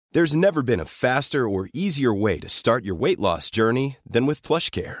There's never been a faster or easier way to start your weight loss journey than with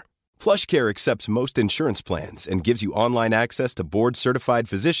PlushCare. PlushCare accepts most insurance plans and gives you online access to board-certified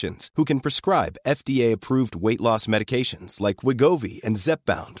physicians who can prescribe FDA-approved weight loss medications like Wegovy and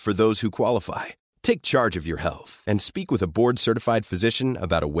Zepbound for those who qualify. Take charge of your health and speak with a board-certified physician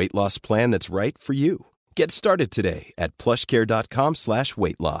about a weight loss plan that's right for you. Get started today at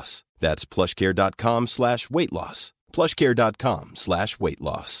plushcare.com/weight-loss. That's plushcare.com/weight-loss.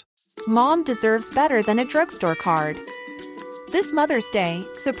 plushcare.com/weight-loss. Mom deserves better than a drugstore card. This Mother's Day,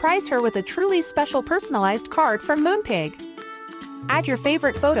 surprise her with a truly special personalized card from Moonpig. Add your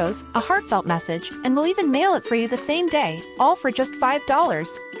favorite photos, a heartfelt message, and we'll even mail it for you the same day, all for just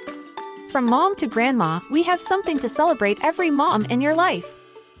 $5. From mom to grandma, we have something to celebrate every mom in your life.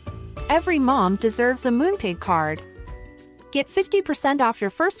 Every mom deserves a Moonpig card. Get 50% off your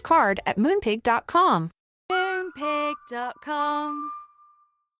first card at moonpig.com. Moonpig.com.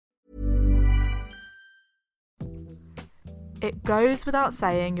 It goes without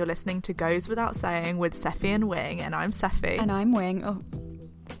saying, you're listening to Goes Without Saying with Seffi and Wing, and I'm Seffi. And I'm Wing. Oh,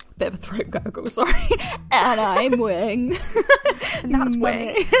 bit of a throat gurgle, sorry. And I'm Wing. And that's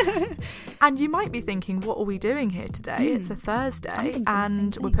Wing. And you might be thinking, what are we doing here today? It's a Thursday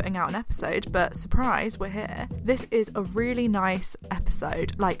and we're putting out an episode, but surprise, we're here. This is a really nice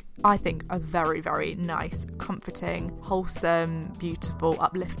episode. Like, I think a very, very nice, comforting, wholesome, beautiful,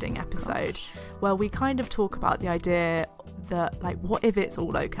 uplifting episode where we kind of talk about the idea that, like, what if it's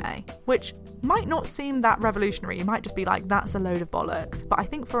all okay? Which might not seem that revolutionary. You might just be like, that's a load of bollocks. But I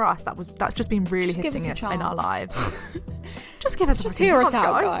think for us, that's just been really hitting us in our lives. Just give us a hear chance, us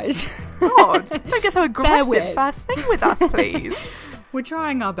out, guys. God, don't get so aggressive first thing with us, please. We're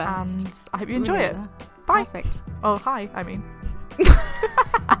trying our best. And I hope you enjoy it. Bye. Perfect. Oh, hi, I mean.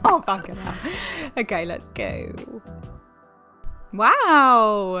 Oh, fucking hell. Okay, let's go.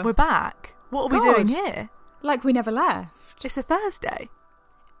 Wow. We're back. What are we doing here? Like we never left. It's a Thursday.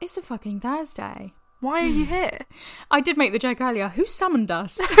 It's a fucking Thursday. Why are you here? I did make the joke earlier. Who summoned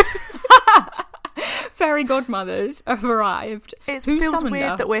us? Fairy godmothers have arrived. It feels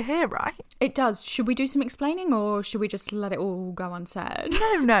weird that we're here, right? It does. Should we do some explaining or should we just let it all go unsaid?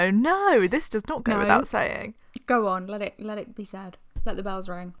 No. This does not go without saying. Go on. Let it be said. Let the bells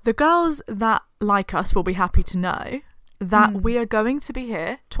ring. The girls that like us will be happy to know that we are going to be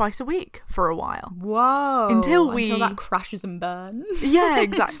here twice a week for a while. Whoa. Until that crashes and burns. Yeah,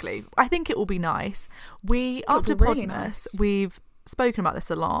 exactly. I think it will be nice. After really Podmas, nice. we've spoken about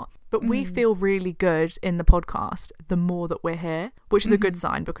this a lot, but we feel really good in the podcast the more that we're here, which is a good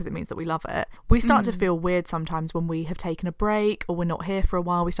sign because it means that we love it. We start to feel weird sometimes when we have taken a break or we're not here for a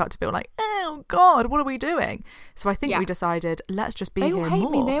while. We start to feel like, oh God, what are we doing? So I think we decided, let's just be here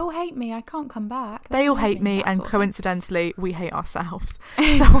more. They all hate me. I can't come back. They all hate me, and coincidentally, we hate ourselves. So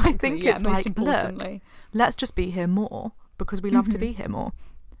I think it's most like, importantly, look, let's just be here more because we love to be here more.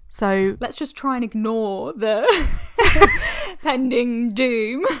 So let's just try and ignore the pending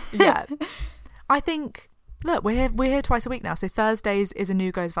doom. Yeah. I think, look, we're here twice a week now. So Thursdays is a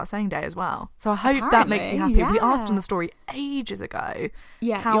new Goes Without Saying day as well. So I hope that makes you happy. Yeah. We asked on the story ages ago,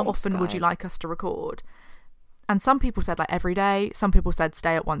 how often would you like us to record? And some people said like every day. Some people said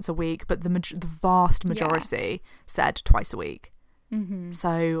stay at once a week. But the vast majority said twice a week.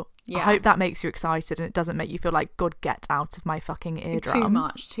 So I hope that makes you excited and it doesn't make you feel like, God, get out of my fucking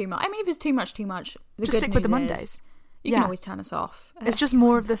eardrums. Too much. I mean, if it's too much, just stick with the Mondays. You can always turn us off. It's just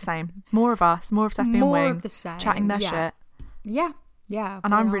more of the same. More of us. More of Seffi and Wing. More of the same. Chatting their shit. Yeah.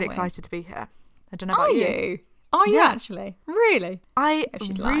 And I'm really excited to be here. I don't know about you. Are you actually? Really? I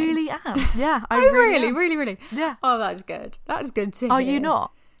really am. Yeah. I really. Yeah. Oh, that's good. That's good too. Are you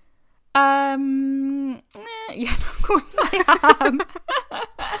not? Yeah, of course I am.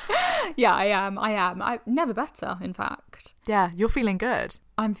 Yeah, I am. I'm never better, in fact. Yeah, you're feeling good.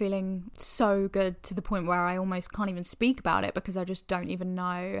 I'm feeling so good to the point where I almost can't even speak about it because I just don't even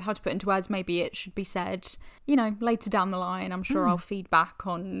know how to put into words. Maybe it should be said, later down the line. I'm sure I'll feed back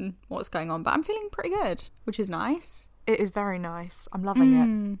on what's going on, but I'm feeling pretty good, which is nice. It is very nice. I'm loving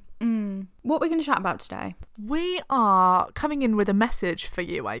it. What are we going to chat about today? We are coming in with a message for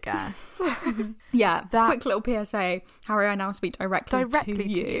you, I guess. Yeah, quick little PSA. Harry, I now speak directly to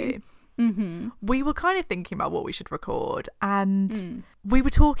you. We were kind of thinking about what we should record, and we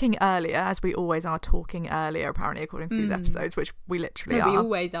were talking earlier, as we always are talking earlier, apparently, according to these episodes, which we literally are. We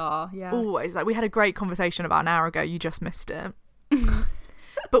always are, yeah. Always. Like, we had a great conversation about an hour ago. You just missed it.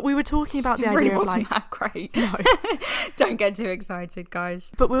 But we were talking about the idea really of wasn't that great. No. Don't get too excited,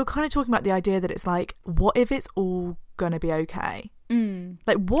 guys. But we were kind of talking about the idea that it's like, what if it's all going to be okay?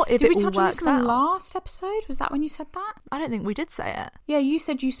 Like, what if Did it we all touch on works this in the out? last episode? Was that when you said that? I don't think we did say it. Yeah, you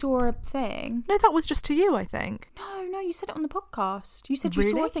said you saw a thing. No, that was just to you, I think. No, you said it on the podcast. You said you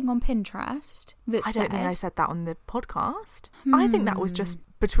saw Really? a thing on Pinterest that I said... don't think I said that on the podcast. I think that was just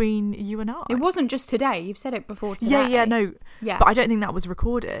between you and I. It wasn't just today. You've said it before today. Yeah, no. Yeah. But I don't think that was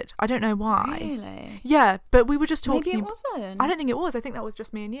recorded. I don't know why. Really? Yeah, but we were just talking... Maybe it wasn't. I don't think it was. I think that was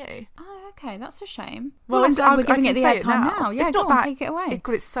just me and you. Oh, okay. That's a shame. Well, I'm glad we're I giving can it the say airtime now. Yeah, it's go not on, that, take it away.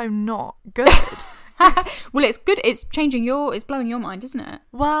 It's so not good. Well, it's good. It's it's blowing your mind, isn't it?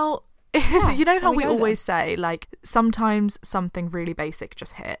 Well, Yeah, you know how there we we go always say, like, sometimes something really basic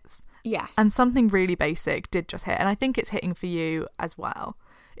just hits. Yes. And something really basic did just hit. And I think it's hitting for you as well.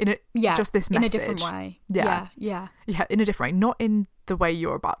 Just this message. In a different way. Yeah, in a different way. Not in the way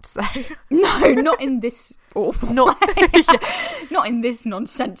you're about to say. No, not in this awful way. Not in this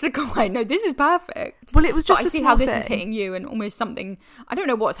nonsensical way. No, this is perfect. Well, it was just but I a see small how this thing. is hitting you, and almost something. I don't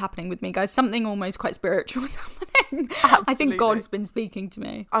know what's happening with me, guys. Something almost quite spiritual is happening. Absolutely. I think God's been speaking to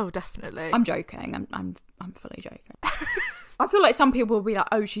me. Oh, definitely. I'm joking. I'm fully joking. I feel like some people will be like,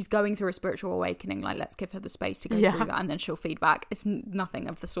 oh, she's going through a spiritual awakening, like, let's give her the space to go through that, and then she'll feed back. It's nothing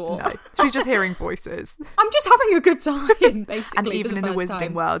of the sort. No, she's just hearing voices. I'm just having a good time, basically. And even in the first wizarding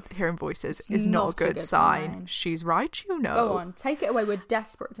time. world, hearing voices is not a good sign. She's right, you know. Go on, take it away. We're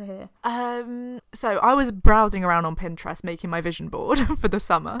desperate to hear. So I was browsing around on Pinterest, making my vision board for the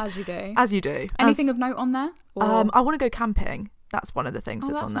summer. As you do. As you do. Anything of note on there? Or... I want to go camping. That's one of the things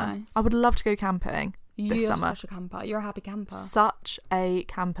that's on there. Nice. I would love to go camping this summer. You're such a camper. You're a happy camper. Such a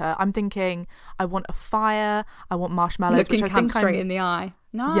camper. I'm thinking I want a fire. I want marshmallows. Looking which I camp think straight in the eye.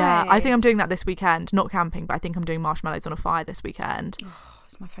 Nice. Yeah, I think I'm doing that this weekend. Not camping, but I think I'm doing marshmallows on a fire this weekend. Oh,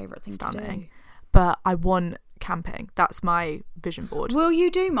 it's my favourite thing Stunning. to do. But I want camping. That's my vision board. Will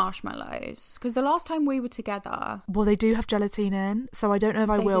you do marshmallows? Because the last time we were together... Well, they do have gelatine in, so I don't know if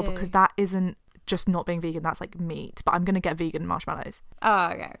I will because that isn't just not being vegan. That's like meat. But I'm going to get vegan marshmallows. Oh,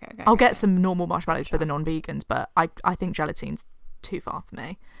 okay. I'll get some normal marshmallows for the non-vegans, but I think gelatine's too far for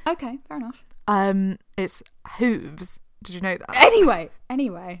me. Okay, fair enough. It's hooves. Did you know that? Anyway.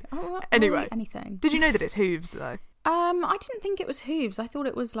 Anyway. Anything. Did you know that it's hooves though? I didn't think it was hooves. I thought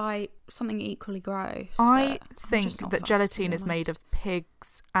it was like something equally gross. I think just not that fussed, gelatine to is be made honest. of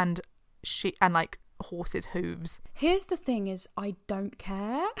pigs and sheep and like horses' hooves. Here's the thing: is I don't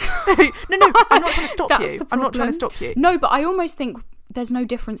care. No, I'm not trying to stop That's you. the I'm not trying problem. to stop you. No, but I almost think there's no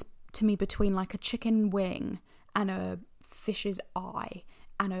difference to me between like a chicken wing and a fish's eye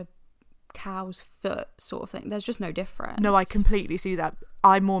and a cow's foot sort of thing. There's just no difference. No, I completely see that.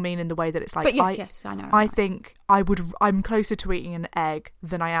 I more mean in the way that it's like. But yes, I know. I think I'm closer to eating an egg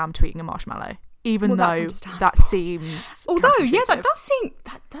than I am to eating a marshmallow. Even Well, though that's that seems although yeah, that counterintuitive. does seem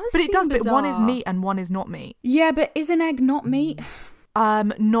But it does. bizarre. But one is meat and one is not meat. Yeah, but is an egg not meat?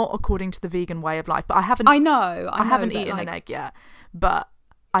 Not according to the vegan way of life. But I haven't. I know. I haven't but eaten like, an egg yet. But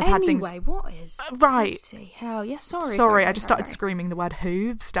I've had things. Anyway, what is Right. Hell, yeah. Sorry. Sorry, I just started screaming the word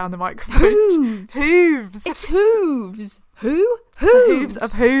hooves down the microphone. Hooves. It's hooves. Who? The hooves of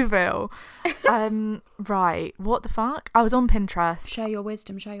Whoville. Right. What the fuck? I was on Pinterest. Share your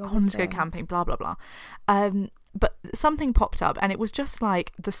wisdom. Share your I wanted to wisdom. go camping, blah, blah, blah. But something popped up and it was just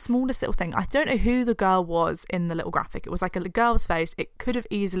like the smallest little thing. I don't know who the girl was in the little graphic. It was like a girl's face. It could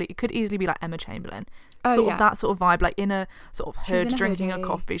easily be like Emma Chamberlain. Of that sort of vibe, like in a sort of hood, drinking a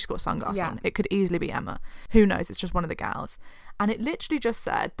coffee. She's got sunglasses on. It could easily be Emma. Who knows? It's just one of the gals. And it literally just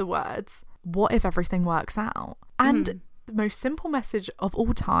said the words, "What if everything works out?" And the most simple message of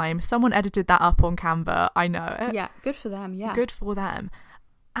all time. Someone edited that up on Canva. I know it. Yeah, good for them. Yeah, good for them.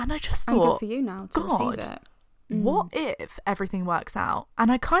 And I just and thought, good for you now to receive it. What if everything works out?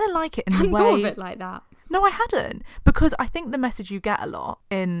 And I kind of like it in the hadn't way. thought of it like that. No, I hadn't, because I think the message you get a lot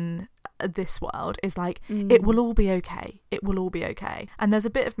in this world is like, it will all be okay. It will all be okay. And there's a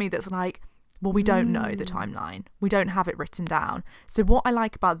bit of me that's like, well, we don't know the timeline. We don't have it written down. So what I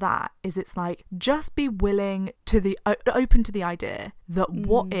like about that is it's like, just be willing to open to the idea that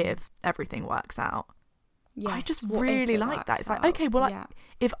what if everything works out? Yes, I just what if really it like that. works It's like, out? okay, well, Yeah.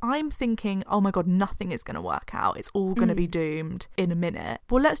 if I'm thinking, oh my God, nothing is going to work out, it's all going to be doomed in a minute.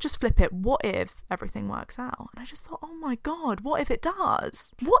 Well, let's just flip it. What if everything works out? And I just thought, oh my God, what if it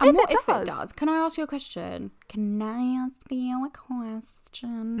does? What if it does? Can I ask you a question? Can I ask you a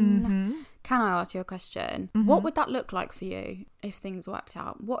question? Can I ask you a question? What would that look like for you if things worked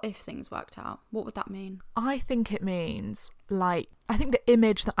out? What if things worked out? What would that mean? I think it means, like, I think the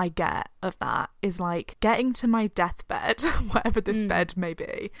image that I get of that is like getting to my deathbed, whatever this bed may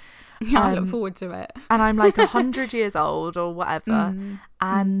be. Yeah, I look forward to it. And I'm like 100 years old or whatever.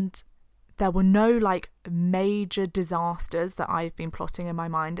 And there were no like major disasters that I've been plotting in my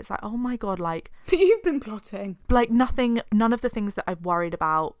mind. It's like, oh my God, like You've been plotting. Like none of the things that I've worried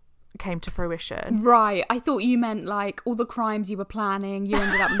about came to fruition. Right. I thought you meant like all the crimes you were planning, you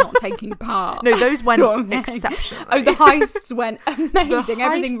ended up not taking part. No, those went exceptionally. Oh, the heists went amazing.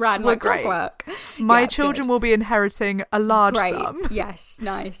 Everything ran like great. Clockwork. My children will be inheriting a large sum. Yes,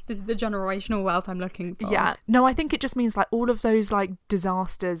 nice. This is the generational wealth I'm looking for. Yeah. No, I think it just means like all of those like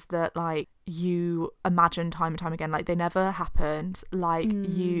disasters that like you imagine time and time again, like they never happened. Like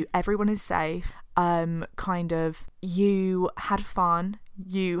everyone is safe. Kind of, you had fun,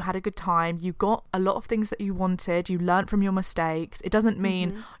 you had a good time, you got a lot of things that you wanted, you learnt from your mistakes. It doesn't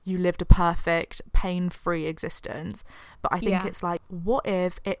mean you lived a perfect, pain-free existence, but I think it's like, what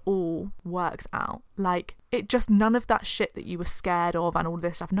if it all works out? Like, it just, none of that shit that you were scared of and all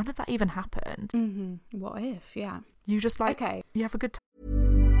this stuff, none of that even happened. What if? Yeah. You just like, you have a good time.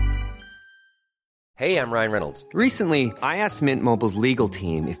 Hey, I'm Ryan Reynolds. Recently, I asked Mint Mobile's legal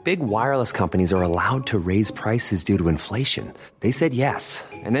team if big wireless companies are allowed to raise prices due to inflation. They said yes.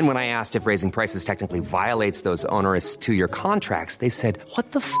 And then when I asked if raising prices technically violates those onerous 2-year contracts, they said,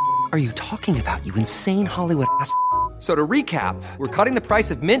 what the f*** are you talking about, you insane Hollywood ass f- So to recap, we're cutting the price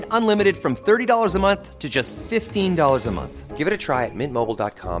of Mint Unlimited from $30 a month to just $15 a month. Give it a try at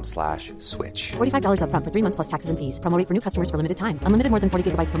mintmobile.com/switch. $45 up front for 3 months plus taxes and fees. Promo rate for new customers for limited time. Unlimited more than 40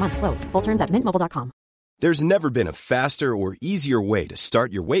 gigabytes per month. Slows full terms at mintmobile.com. There's never been a faster or easier way to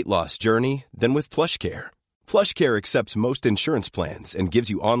start your weight loss journey than with PlushCare. PlushCare accepts most insurance plans and gives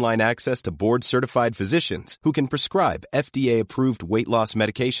you online access to board-certified physicians who can prescribe FDA-approved weight loss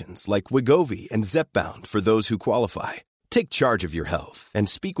medications like Wegovy and Zepbound for those who qualify. Take charge of your health and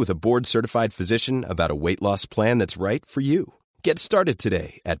speak with a board-certified physician about a weight loss plan that's right for you. Get started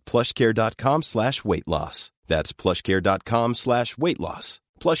today at plushcare.com/weight loss. That's plushcare.com/weight loss.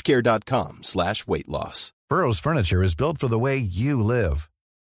 plushcare.com/weight loss. Burrow's furniture is built for the way you live.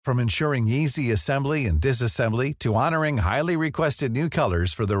 From ensuring easy assembly and disassembly to honoring highly requested new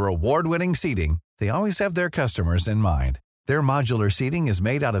colors for their award-winning seating, they always have their customers in mind. Their modular seating is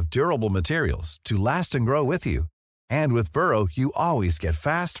made out of durable materials to last and grow with you. And with Burrow, you always get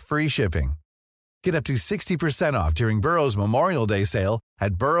fast, free shipping. Get up to 60% off during Burrow's Memorial Day sale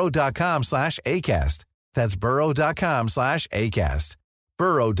at burrow.com/ACAST. That's burrow.com/ACAST.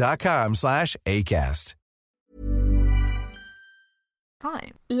 burrow.com/ACAST.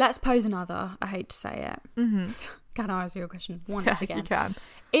 Time. Let's pose another. I hate to say it. Can I ask you a question once again? You can.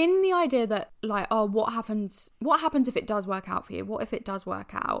 In the idea that, like, oh, what happens if it does work out for you? What if it does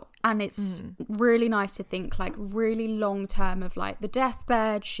work out? And it's really nice to think, like, really long term of, like, the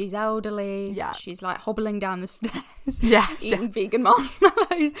deathbed, she's elderly, she's, like, hobbling down the stairs, eating vegan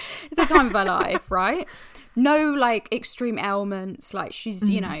marshmallows. It's the time of her life, right? No, like, extreme ailments. Like, she's,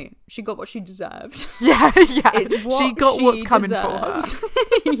 you know, she got what she deserved. Yeah. It's what she got what's coming deserves. for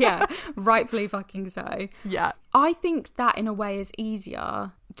her. Yeah, rightfully fucking so. Yeah. I think that, in a way, is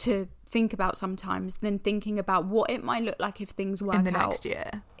easier to think about sometimes than thinking about what it might look like if things work out. In the next year.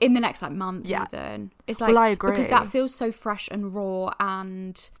 In the next, like, month even. It's like, well, I agree. because that feels so fresh and raw,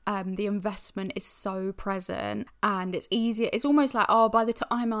 and the investment is so present, and it's easier. It's almost like, oh, by the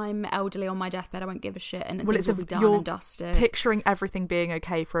time I'm elderly on my deathbed, I won't give a shit, and things will be done and dusted. Picturing everything being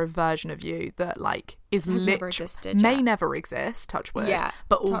okay for a version of you that, like, is never existed, may never exist, touch wood,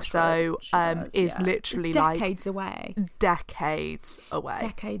 but also is literally decades away. Decades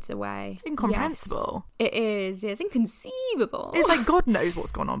away. It's incomprehensible. Yes, it is. It's inconceivable. It's like God knows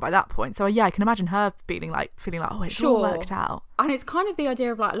what's gone on by that point. So yeah, I can imagine her feeling like, oh, it's all worked out. And it's kind of the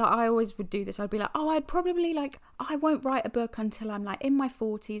idea of like I always would do this. I'd be like, oh, I'd probably I won't write a book until I'm like in my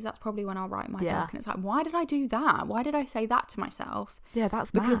 40s. That's probably when I'll write my book. And it's like, why did I do that? Why did I say that to myself? Yeah,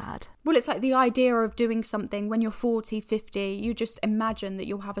 that's mad. Well, it's like the idea of doing something when you're 40, 50, you just imagine that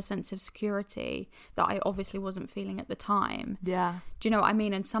you'll have a sense of security that I obviously wasn't feeling at the time. Yeah. Do you know what I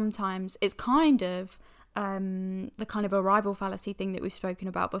mean? And sometimes it's kind of the kind of arrival fallacy thing that we've spoken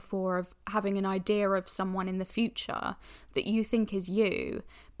about before, of having an idea of someone in the future that you think is you,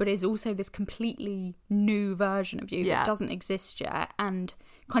 but is also this completely new version of you that doesn't exist yet, and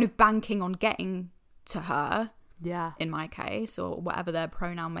kind of banking on getting to her, in my case, or whatever their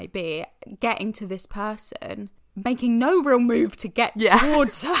pronoun may be, getting to this person, making no real move to get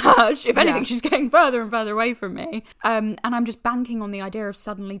towards her. If anything, she's getting further and further away from me. And I'm just banking on the idea of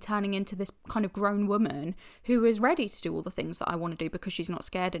suddenly turning into this kind of grown woman who is ready to do all the things that I want to do because she's not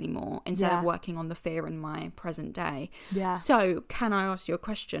scared anymore, instead of working on the fear in my present day. Yeah. So can I ask you a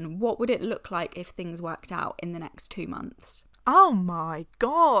question? What would it look like if things worked out in the next 2 months? Oh my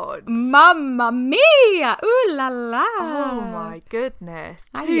God. Mamma mia! Ooh la la! Oh my goodness.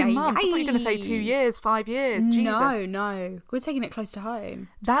 2 months. I thought you were going to say 2 years, 5 years. Jesus. No. We're taking it close to home.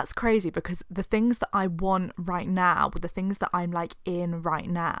 That's crazy because the things that I want right now, with the things that I'm like in right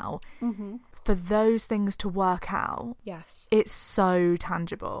now, for those things to work out, yes, it's so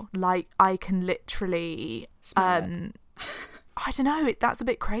tangible. Like I can literally I don't know, that's a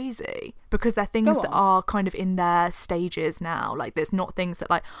bit crazy because they're things that are kind of in their stages now. Like there's not things that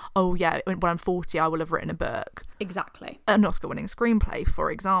like, oh yeah, when I'm 40 I will have written a book. Exactly. An Oscar-winning screenplay,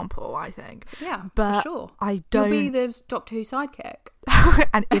 for example, I think. Yeah, but for sure. I don't... You'll be the Doctor Who sidekick.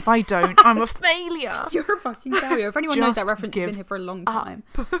 And if I don't, I'm a failure. You're a fucking failure. If anyone knows that reference, you've been here for a long time.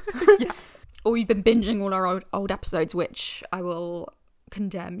 Yeah. Or you've been binging all our old episodes, which I will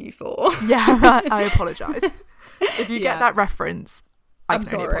condemn you for. Yeah, I apologise. If you get that reference, I'm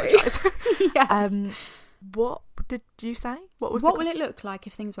sorry. Apologise. Yes. What did you say? What will it look like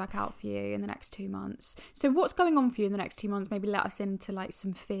if things work out for you in the next 2 months? So what's going on for you in the next 2 months? Maybe let us into like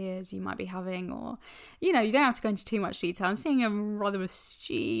some fears you might be having, or you don't have to go into too much detail. I'm seeing a rather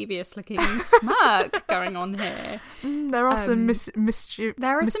mischievous looking smirk going on here. There are some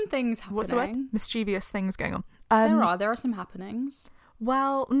some things happening. What's the word? Mischievous things going on. There are some happenings.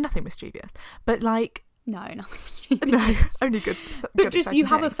 Well, nothing mischievous, but like. No, nothing mischievous. No, only good. But just you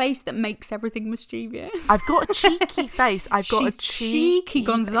have a face that makes everything mischievous. I've got a cheeky face. She's cheeky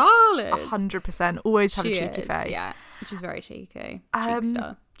Gonzalez. 100%. Always have a cheeky face. Yeah, she's very cheeky.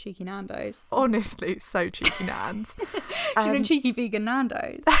 Cheekster. Cheeky Nando's. Honestly, so cheeky Nans. She's a cheeky vegan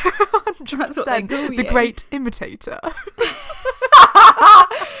Nando's. 100%. That's what they call you. The great imitator.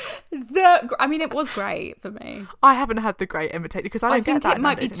 It was great for me. I haven't had the great imitator because I don't get that. I think it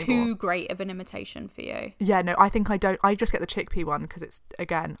might be anymore. too great of an imitation for you. Yeah, no, I think I don't. I just get the chickpea one because it's,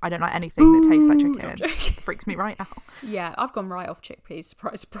 again, I don't like anything that tastes like chicken. It freaks me right out. Yeah, I've gone right off chickpeas.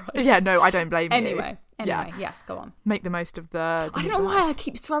 Surprise, surprise. Yeah, no, I don't blame you. Anyway, yes, go on. Make the most of the I don't know why I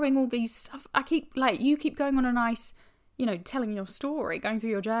keep throwing all these stuff. I keep, you keep going on a nice, telling your story, going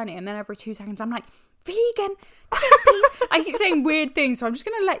through your journey, and then every 2 seconds I'm like, vegan, chickpea. I keep saying weird things, so I'm just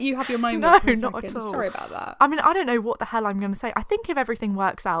going to let you have your moment. No, for a not second. at all. Sorry about that. I don't know what the hell I'm going to say. I think if everything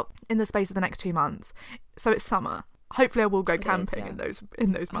works out in the space of the next 2 months, so it's summer, hopefully I will go camping in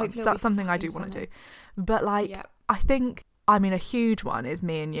those months. That's something I do want to do. But I think, a huge one is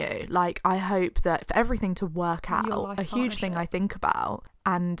me and you. Like, I hope that for everything to work out, a huge thing I think about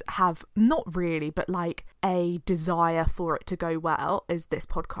and have not really, but like a desire for it to go well is this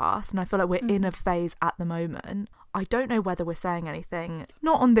podcast. And I feel like we're in a phase at the moment. I don't know whether we're saying anything,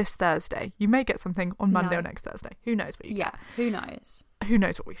 not on this Thursday. You may get something on Monday or next Thursday. Who knows what you get? Who knows? Who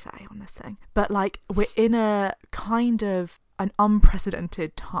knows what we say on this thing? But like, we're in a kind of an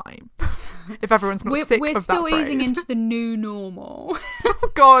unprecedented time. If everyone's not sick of that phrase. We're still easing into the new normal.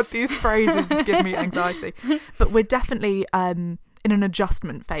 Oh God, these phrases give me anxiety. But we're definitely in an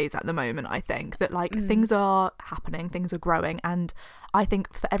adjustment phase at the moment. I think that things are happening, things are growing, and I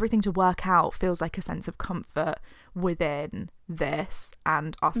think for everything to work out feels like a sense of comfort within this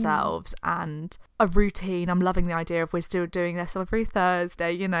and ourselves and a routine. I'm loving the idea of we're still doing this every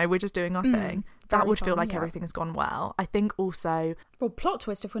Thursday, we're just doing our thing. That would feel like everything has gone well. I think also... Well, plot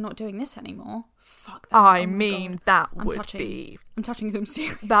twist if we're not doing this anymore. Fuck that. That would be... I'm touching some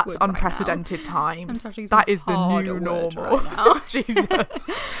serious That's wood unprecedented right times. That is the new normal. Right now. Jesus.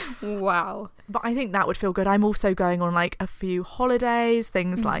 Wow. But I think that would feel good. I'm also going on a few holidays,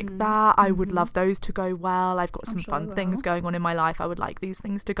 things like that. I would love those to go well. I've got some fun things going on in my life. I would like these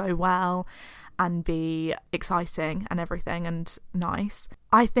things to go well and be exciting and everything and nice.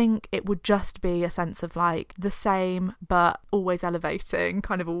 I think it would just be a sense of the same but always elevating,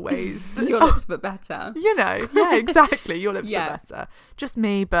 kind of always your lips but better. Yeah, exactly. Your lips but better. Just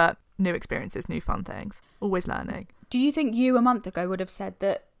me, but new experiences, new fun things. Always learning. Do you think you a month ago would have said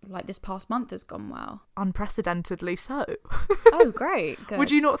that this past month has gone well? Unprecedentedly so. Oh, great. Good.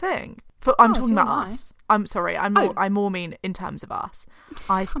 Would you not think? I'm talking about us. I'm sorry. I more mean in terms of us.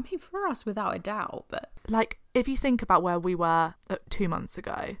 I mean, for us, without a doubt. But if you think about where we were 2 months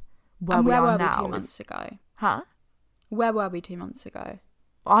ago, where were we we now 2 months ago? Huh? Where were we 2 months ago?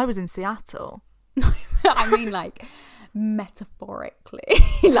 I was in Seattle. I mean, metaphorically,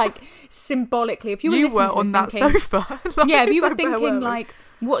 symbolically. If you were on that sofa, if you were thinking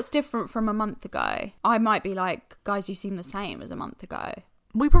what's different from a month ago, I might be guys, you seem the same as a month ago.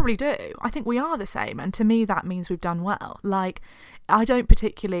 We probably do. I think we are the same, and to me that means we've done well. I don't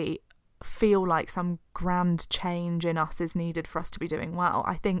particularly feel like some grand change in us is needed for us to be doing well.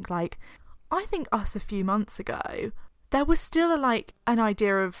 I think us a few months ago, there was still an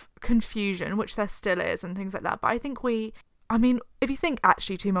idea of confusion, which there still is, and things like that. But I think I mean, if you think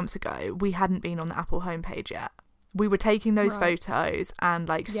actually 2 months ago, we hadn't been on the Apple homepage yet. We were taking those photos and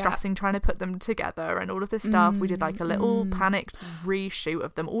like stressing trying to put them together and all of this stuff. We did like a little panicked reshoot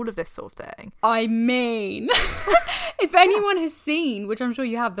of them, all of this sort of thing. I mean, if anyone has seen, which I'm sure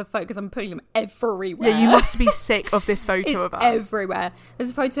you have, the photo, because I'm putting them everywhere. Yeah, you must be sick of this photo of us. Everywhere.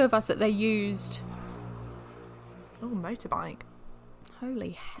 There's a photo of us that they used. Oh, motorbike.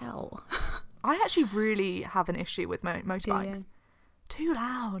 Holy hell. I actually really have an issue with motorbikes. Too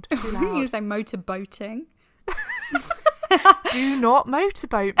loud. I was going to say motorboating. Do not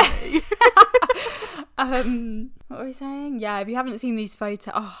motorboat me. What were we saying? Yeah, if you haven't seen these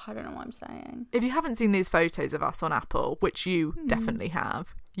photos, I don't know what I'm saying. If you haven't seen these photos of us on Apple, which you definitely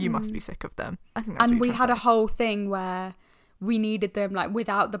have, you must be sick of them. I think that's and what we had a whole thing where we needed them like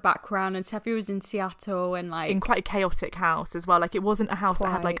without the background, and Steffi was in Seattle and like in quite a chaotic house as well. Like it wasn't a house that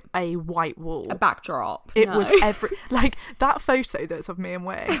had like a white wall, a backdrop. It was like that photo that's of me and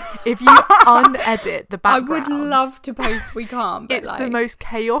Wing. If you unedit the background, I would love to post. We can't. But it's like the most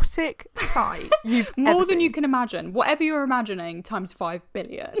chaotic sight you've more ever than seen. you can imagine. Whatever you're imagining times 5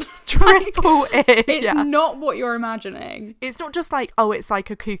 billion. Triple it. It's not what you're imagining. It's not just like, oh, it's like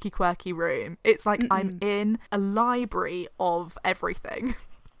a kooky quirky room. It's like I'm in a library of everything.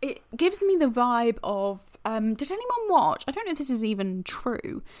 It gives me the vibe of did anyone watch, I don't know if this is even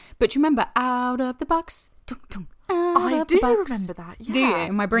true, but do you remember Out of the Box? I do remember that. Yeah. Do you?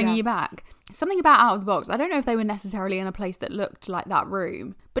 Am I bringing you back? Something about Out of the Box. I don't know if they were necessarily in a place that looked like that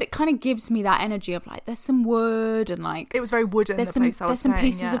room, but it kind of gives me that energy of like there's some wood and like it was very wooden. There's some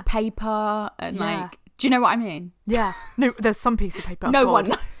pieces of paper and like, do you know what I mean? Yeah. No, there's some piece of paper. No one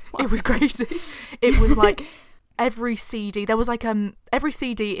knows. It was crazy. It was like every CD. There was like every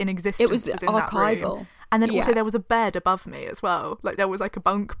CD in existence. It was in archival. That room. And then also there was a bed above me as well. Like there was like a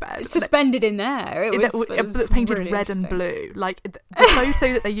bunk bed suspended in there. It was painted really red and blue. Like the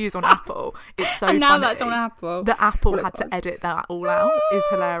photo that they use on Apple is so funny. And now that's on Apple. The Apple had to edit that all out. Is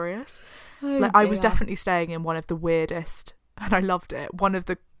hilarious. Like I was definitely staying in one of the weirdest, and I loved it. One of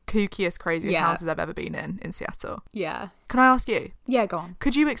the kookiest, craziest houses I've ever been in Seattle. Yeah. Can I ask you? Yeah, go on.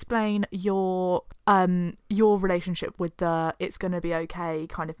 Could you explain your relationship with the "it's gonna be okay"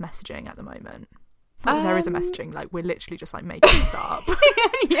 kind of messaging at the moment? There is a messaging, like we're literally just like making this up.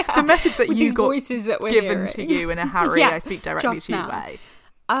 Yeah. The message that you got that given to you in a Harry, I speak directly to you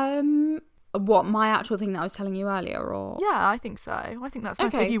way. What, my actual thing that I was telling you earlier, or? Yeah, I think so. I think that's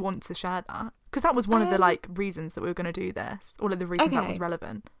nice if you want to share that. Because that was one of the like reasons that we were going to do this. All of the reasons that was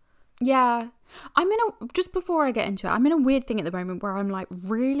relevant. Yeah. Just before I get into it, I'm in a weird thing at the moment where I'm like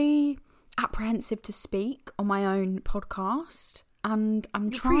really apprehensive to speak on my own podcast. And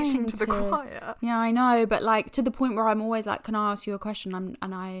I'm trying to the choir. Yeah, I know, but like to the point where I'm always like, can I ask you a question?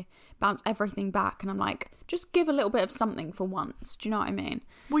 And I bounce everything back, and I'm like, just give a little bit of something for once. Do you know what I mean?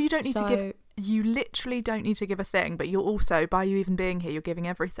 Well, you don't need to give. You literally don't need to give a thing, but you're also, by you even being here, you're giving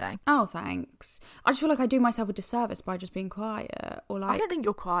everything. Oh, thanks. I just feel like I do myself a disservice by just being quiet, or like. I don't think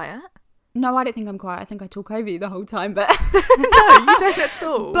you're quiet. No, I don't think I'm quiet. I think I talk over you the whole time, but no, you don't at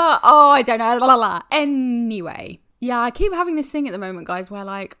all. But I don't know. La, la, la. Anyway. Yeah, I keep having this thing at the moment, guys, where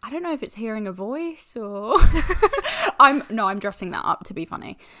like I don't know if it's hearing a voice or I'm dressing that up to be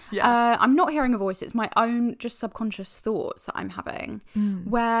funny. Yeah. I'm not hearing a voice. It's my own just subconscious thoughts that I'm having.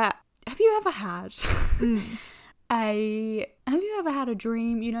 Where have you ever had a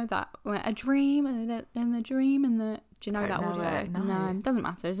dream? You know that a dream and the dream and the. Do you know that audio? No, it doesn't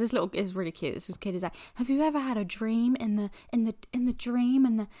matter. It's really cute. This kid is like, have you ever had a dream in the dream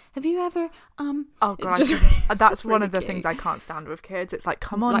and the? Have you ever Oh god, that's one of the things I can't stand with kids. It's like,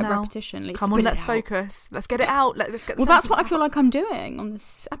 come on, like now. Repetition. Like, come on, let's focus. Let's get it out. Let's get. Well, that's what I feel like I'm doing on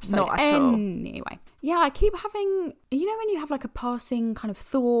this episode. Not at all. Anyway, yeah, I keep having. You know when you have like a passing kind of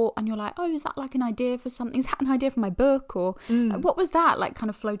thought, and you're like, oh, is that like an idea for something? Is that an idea for my book, or like, what was that like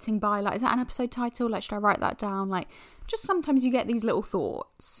kind of floating by? Like, is that an episode title? Like, should I write that down? Like. Just sometimes you get these little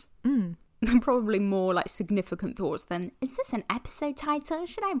thoughts. Probably more like significant thoughts than, is this an episode title?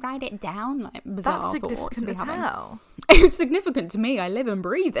 Should I write it down? Like bizarre thoughts. That's thoughts. significant as hell. It's significant to me. I live and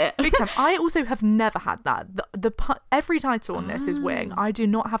breathe it. Big time. I also have never had that. Every title on this is Wing. I do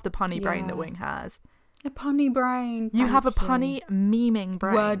not have the punny brain that Wing has. A punny brain. You have a punny memeing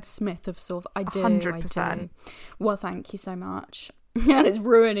brain. Wordsmith of sort. I do. 100%. Well, thank you so much. Yeah, it's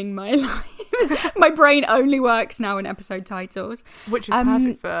ruining my life. My brain only works now in episode titles, which is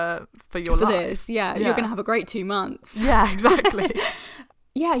perfect for your life. This, yeah, you're gonna have a great 2 months. Yeah, exactly.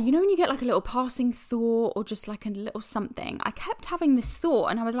 Yeah, you know when you get like a little passing thought or just like a little something. I kept having this thought,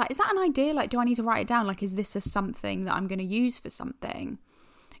 and I was like, "Is that an idea? Like, do I need to write it down? Like, is this a something that I'm going to use for something?"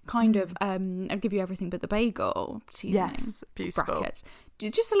 kind of I'll give you everything but the bagel seasoning. Yes, beautiful. Brackets.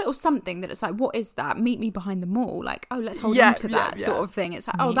 Just a little something that it's like, what is that? Meet me behind the mall. Like, oh, let's hold on to that sort of thing. It's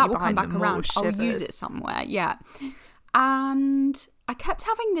like, Meet that me will come behind back the mall, around. I'll use shivers. it somewhere. Yeah. And I kept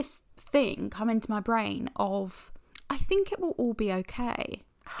having this thing come into my brain of, I think it will all be okay.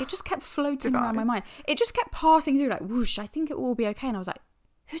 It just kept floating around my mind. It just kept passing through like, whoosh, I think it will all be okay. And I was like,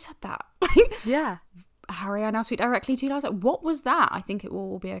 who said that? Yeah. Harry, I now speak directly to you. And I was like, what was that? I think it will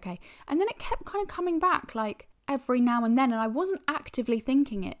all be okay. And then it kept kind of coming back like every now and then. And I wasn't actively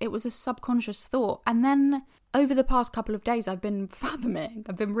thinking it. It was a subconscious thought. And then over the past couple of days, I've been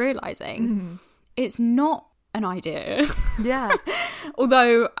realising it's not an idea. Yeah.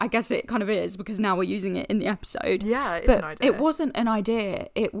 Although I guess it kind of is, because now we're using it in the episode. Yeah, it's but an idea. it wasn't an idea.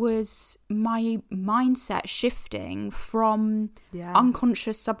 It was my mindset shifting from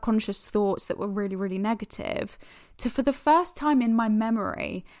unconscious, subconscious thoughts that were really, really negative to, for the first time in my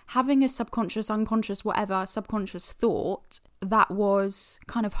memory, having a subconscious, unconscious, whatever, subconscious thought that was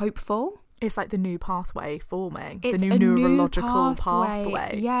kind of hopeful. It's like the new pathway forming. It's the new neurological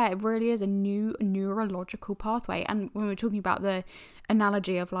pathway. Yeah, it really is a new neurological pathway. And when we're talking about the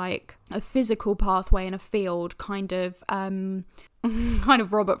analogy of like a physical pathway in a field, kind of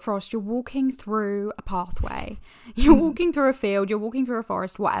Robert Frost, you're walking through a pathway. You're walking through a field, you're walking through a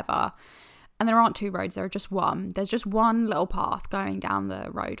forest, whatever. And there aren't two roads, there are just one. There's just one little path going down the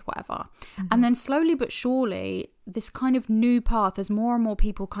road, whatever. And then slowly but surely, this kind of new path, as more and more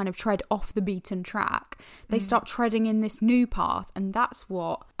people kind of tread off the beaten track, they start treading in this new path. And that's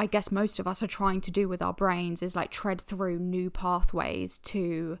what I guess most of us are trying to do with our brains, is like tread through new pathways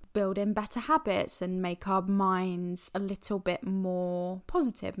to build in better habits and make our minds a little bit more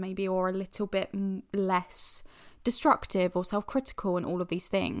positive maybe, or a little bit less destructive or self-critical and all of these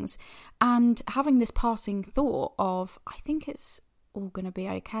things. And having this passing thought of, I think it's all going to be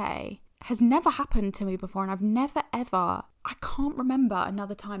okay, has never happened to me before. And I've never ever, I can't remember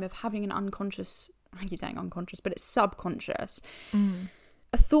another time of having an unconscious, I keep saying unconscious, but it's subconscious,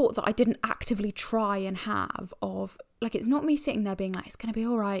 a thought that I didn't actively try and have of, like, it's not me sitting there being like, it's going to be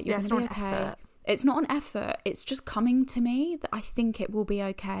all right, you're going to be okay. Effort. It's not an effort. It's just coming to me that I think it will be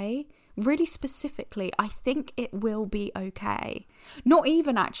okay. Really specifically, I think it will be okay. Not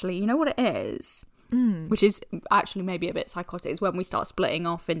even actually, you know what it is? Which is actually maybe a bit psychotic, is when we start splitting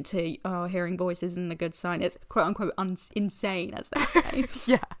off into, hearing voices isn't a good sign. It's quote unquote insane, as they say.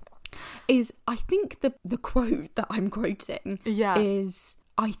 Yeah. Is, I think the quote that I'm quoting is,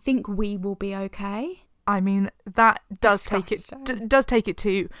 I think we will be okay. I mean, that does take it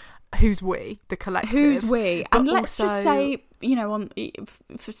to who's we, the collective. Who's we? And let's also, just say, you know,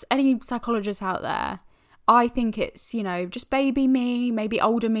 for any psychologists out there, I think it's, you know, just baby me, maybe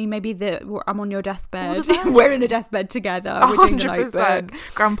older me, maybe I'm on your deathbed. We're in a deathbed together. We're doing the notebook.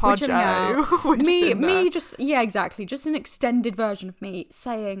 Grandpa Joe. me, just, yeah, exactly. Just an extended version of me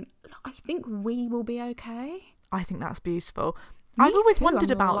saying, I think we will be okay. I think that's beautiful. I've always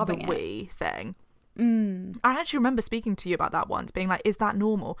wondered about the we thing. I actually remember speaking to you about that once, being like, is that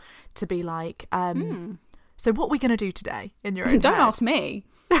normal to be like, so what are we going to do today in your own Don't head? ask me.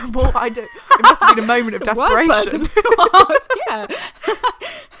 Well, I don't. It must have been a moment of desperation. Yeah.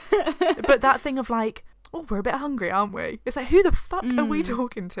 But that thing of like, oh, we're a bit hungry, aren't we? It's like, who the fuck are we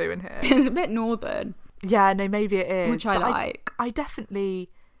talking to in here? It's a bit northern. Yeah, no, maybe it is. Which I like. I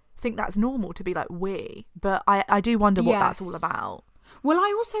definitely think that's normal to be like we, but I do wonder what that's all about. Well,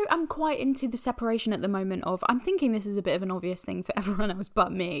 I also am quite into the separation at the moment of, I'm thinking this is a bit of an obvious thing for everyone else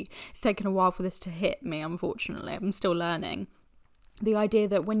but me. It's taken a while for this to hit me, unfortunately. I'm still learning. The idea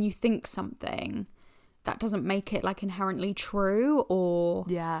that when you think something, that doesn't make it like inherently true, or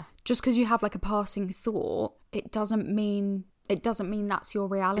just because you have like a passing thought, it doesn't mean that's your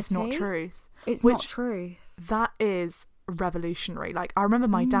reality. It's not truth. It's not truth. That is revolutionary. Like, I remember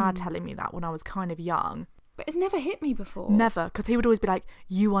my dad telling me that when I was kind of young. But it's never hit me before. Never, because he would always be like,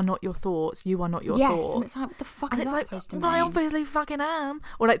 you are not your thoughts, you are not your thoughts. Yes, and it's like, what the fuck is that supposed to mean? Well, I obviously fucking am.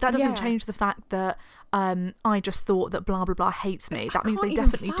 Or like, that doesn't change the fact that I just thought that blah, blah, blah hates me. That means they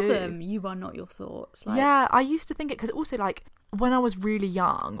definitely do. You are not your thoughts. Like, yeah, I used to think it, because also like, when I was really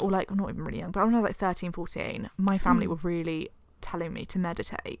young, or like, not even really young, but when I was like 13, 14, my family were really telling me to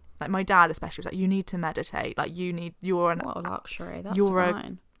meditate. Like, my dad especially was like, you need to meditate. Like, what a luxury. That's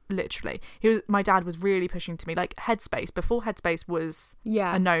divine. Literally, my dad was really pushing to me, like, Headspace. Before Headspace was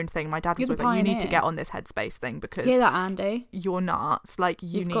a known thing, my dad was always like, you need to get on this Headspace thing, because hear that, Andy? You're nuts. Like,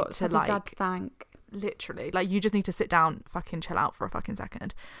 you need got to his like dad to thank. literally, like, you just need to sit down, fucking chill out for a fucking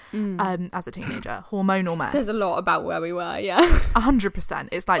second. As a teenager, hormonal mess. Says a lot about where we were. 100%.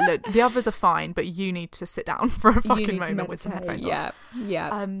 It's like, look, the others are fine, but you need to sit down for a fucking moment with some headphones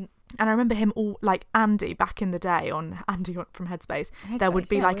on. And I remember him all, like, Andy back in the day on from Headspace, there would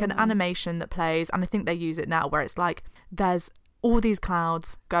be like an animation that plays, and I think they use it now, where it's like there's all these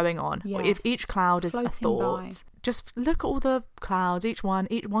clouds going on. If each cloud is a thought, just look at all the clouds. Each one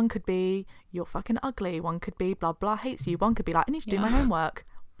could be you're fucking ugly. One could be blah blah hates you. One could be like, I need to do my homework.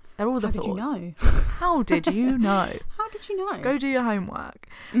 They're all the thoughts. How did you know? How did you know? Go do your homework.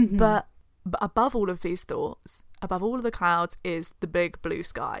 But above all of these thoughts, above all of the clouds, is the big blue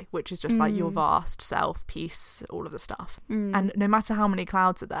sky, which is just like your vast self, peace, all of the stuff. And no matter how many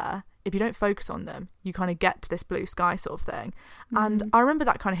clouds are there, if you don't focus on them, you kind of get to this blue sky sort of thing. And I remember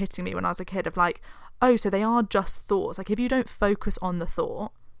that kind of hitting me when I was a kid, of like, oh, so they are just thoughts. Like, if you don't focus on the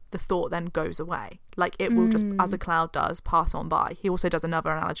thought then goes away. Like, it will just, as a cloud does, pass on by. He also does another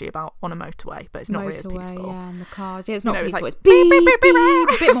analogy about on a and it's not really as peaceful. And the cars. It's not peaceful. It's, like, it's beep, beep, beep, beep.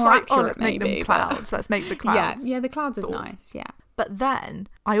 A bit more like, accurate, let's make them clouds. Let's make the clouds. Yeah, the clouds is thoughts. nice, yeah. But then,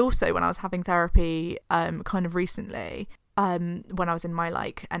 I also, when I was having therapy kind of recently, when I was in my,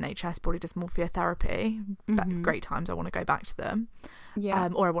 like, NHS body dysmorphia therapy, great times, I want to go back to them.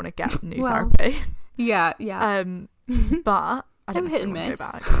 Or I want to get new therapy. But I don't hit and want miss.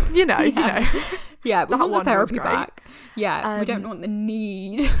 to go back. You know. Yeah, we want the therapy great. back. Yeah, we don't want the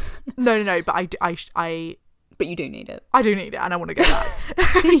need. No, but I but you do need it. I do need it, and I want to go back.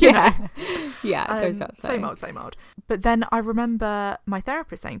 Yeah, it goes that same old. But then I remember my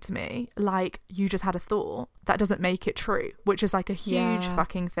therapist saying to me, like, you just had a thought, that doesn't make it true, which is like a huge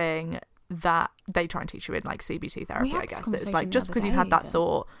fucking thing that they try and teach you in, like, CBT therapy, I guess. It's like, just because you had that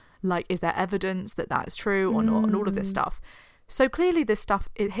thought, like, is there evidence that that's true or not, and all of this stuff. So clearly this stuff,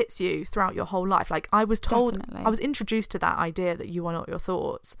 it hits you throughout your whole life. Like, I was told, I was introduced to that idea that you are not your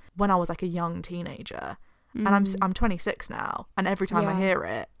thoughts when I was like a young teenager. And I'm 26 now, and every time I hear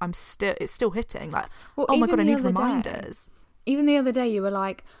it, it's still hitting. Like, oh my god, I need reminders. Even the other day, you were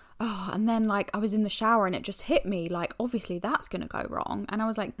like, oh, and then, like, I was in the shower and it just hit me, like, obviously that's gonna go wrong. And I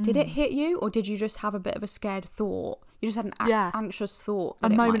was like, did it hit you, or did you just have a bit of a scared thought? You just had an anxious thought, a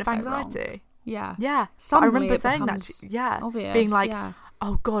moment of anxiety. Wrong. Yeah. I remember saying that. Obvious, being like,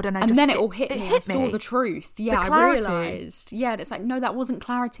 oh god, and then it all hit me. I saw the truth. I realised. Yeah, and it's like, no, that wasn't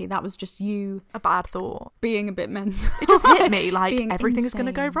clarity. That was just you. A bad thought. Being a bit mental. It just hit me like everything is going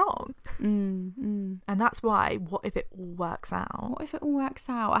to go insane. wrong. And that's why, what if it all works out? What if it all works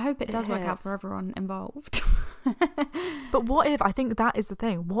out? I hope it does work out for everyone involved. But what if, I think that is the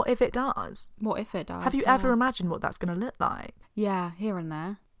thing, what if it does? What if it does? Have you ever imagined what that's going to look like? Yeah, here and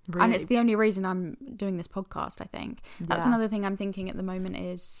there. Really? And it's the only reason I'm doing this podcast, I think. That's another thing I'm thinking at the moment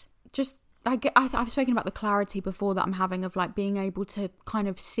is just, I've spoken about the clarity before that I'm having of, like, being able to kind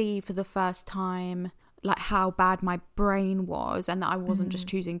of see for the first time, like, how bad my brain was, and that I wasn't just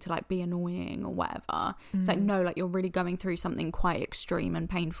choosing to, like, be annoying or whatever. It's like, no, like, you're really going through something quite extreme and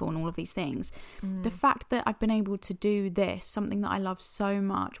painful and all of these things. The fact that I've been able to do this, something that I love so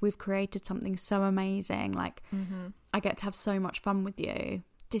much, we've created something so amazing, like, I get to have so much fun with you,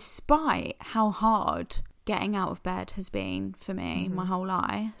 despite how hard getting out of bed has been for me my whole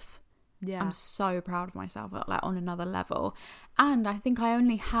life. I'm so proud of myself, like, on another level. And I think I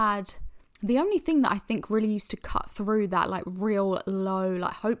only had, the only thing that I think really used to cut through that, like, real low,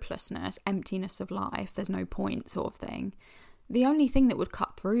 like, hopelessness, emptiness of life, there's no point sort of thing, the only thing that would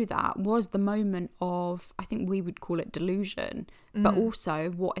cut through that was the moment of, I think we would call it delusion, but also,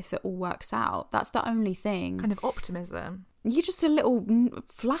 what if it all works out? That's the only thing. Kind of optimism. You just a little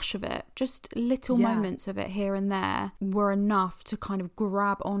flash of it, just little moments of it here and there were enough to kind of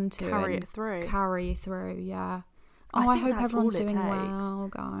grab onto carry it through, yeah. Oh, I hope everyone's doing takes. Well,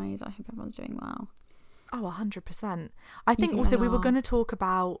 guys. I hope everyone's doing well. Oh, 100%. I think also we were going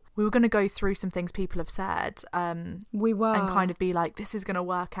to go through some things people have said. We were. And kind of be like, this is going to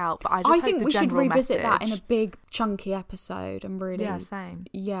work out. But I think we should revisit that in a big, chunky episode and really... Yeah, same.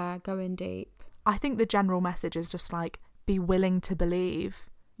 Yeah, go in deep. I think the general message is just, like, be willing to believe.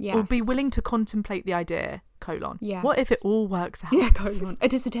 Yes. Or be willing to contemplate the idea, : yes. What if it all works out? Yeah, : a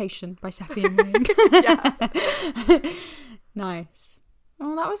dissertation by Safi and Wing. Yeah. Nice.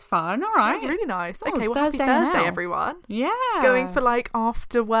 Oh, that was fun. All right. That was really nice. Oh, okay, well, Thursday happy Thursday, now. Everyone. Yeah. Going for, like,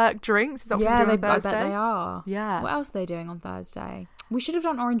 after work drinks. Is that what we're doing on Thursday? I bet they are. Yeah. What else are they doing on Thursday? We should have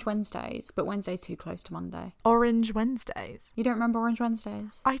done Orange Wednesdays, but Wednesday's too close to Monday. Orange Wednesdays? You don't remember Orange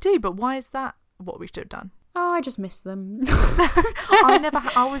Wednesdays? I do, but why is that what we should have done? Oh, I just miss them.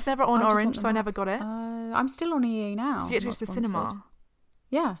 I was never on Orange, so I never got it. I'm still on EE now. So you get to go to the cinema?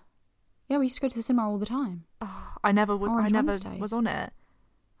 Yeah. Yeah, we used to go to the cinema all the time. Oh, I never was on it.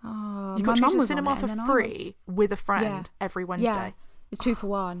 Oh, you got to go to the cinema for free with a friend every Wednesday. Yeah, it's 2 for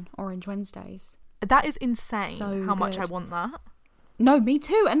 1, Orange Wednesdays. That is insane. So how much I good. want that. No, me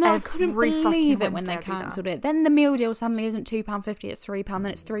too. And then I couldn't believe it when Wednesday they cancelled it. Then the meal deal suddenly isn't £2.50, it's £3. Then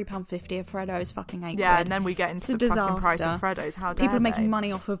it's £3.50. A Freddo is fucking £8. Yeah, and then we get into the fucking price of Freddos. How dare People are they? making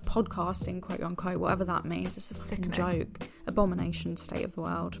money off of podcasting, quote unquote, whatever that means. It's a fucking joke. Abomination, state of the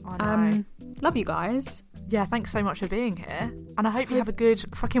world. I know. Love you guys. Yeah, thanks so much for being here. And I hope you have a good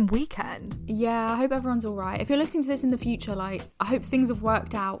fucking weekend. Yeah, I hope everyone's all right. If you're listening to this in the future, like, I hope things have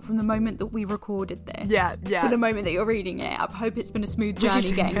worked out from the moment that we recorded this to the moment that you're reading it. I hope it's been a smooth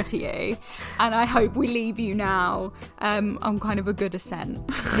journey getting to you. And I hope we leave you now on kind of a good ascent.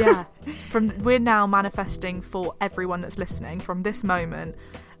 Yeah. We're now manifesting for everyone that's listening from this moment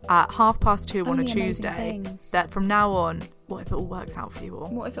at 2:30 on a Tuesday that from now on, what if it all works out for you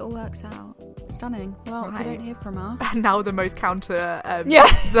all? What if it all works out? Stunning. Well, if you don't hear from us. And now the most counter.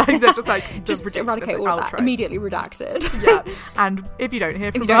 They're just like just eradicate all of that. Immediately redacted. Yeah. And if you don't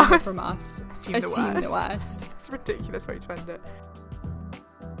hear from us, assume the worst. It's a ridiculous way to end it.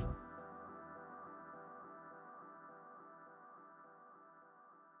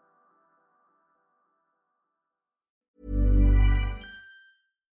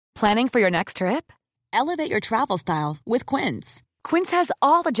 Planning for your next trip? Elevate your travel style with Quince. Quince has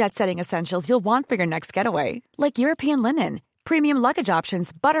all the jet-setting essentials you'll want for your next getaway, like European linen, premium luggage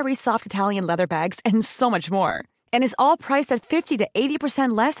options, buttery soft Italian leather bags, and so much more. And is all priced at 50 to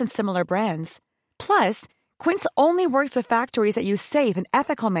 80% less than similar brands. Plus, Quince only works with factories that use safe and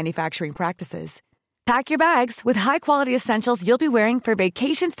ethical manufacturing practices. Pack your bags with high-quality essentials you'll be wearing for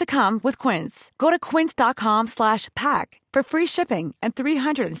vacations to come with Quince. Go to quince.com/pack for free shipping and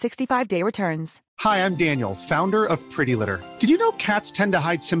 365-day returns. Hi, I'm Daniel, founder of Pretty Litter. Did you know cats tend to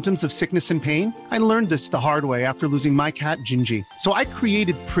hide symptoms of sickness and pain? I learned this the hard way after losing my cat, Gingy. So I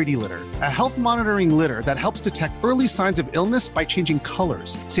created Pretty Litter, a health monitoring litter that helps detect early signs of illness by changing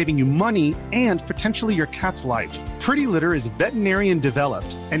colors, saving you money and potentially your cat's life. Pretty Litter is veterinarian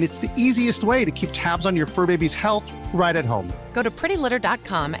developed, and it's the easiest way to keep tabs on your fur baby's health right at home. Go to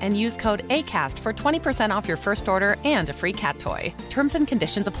prettylitter.com and use code ACAST for 20% off your first order and a free cat toy. Terms and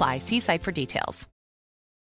conditions apply. See site for details.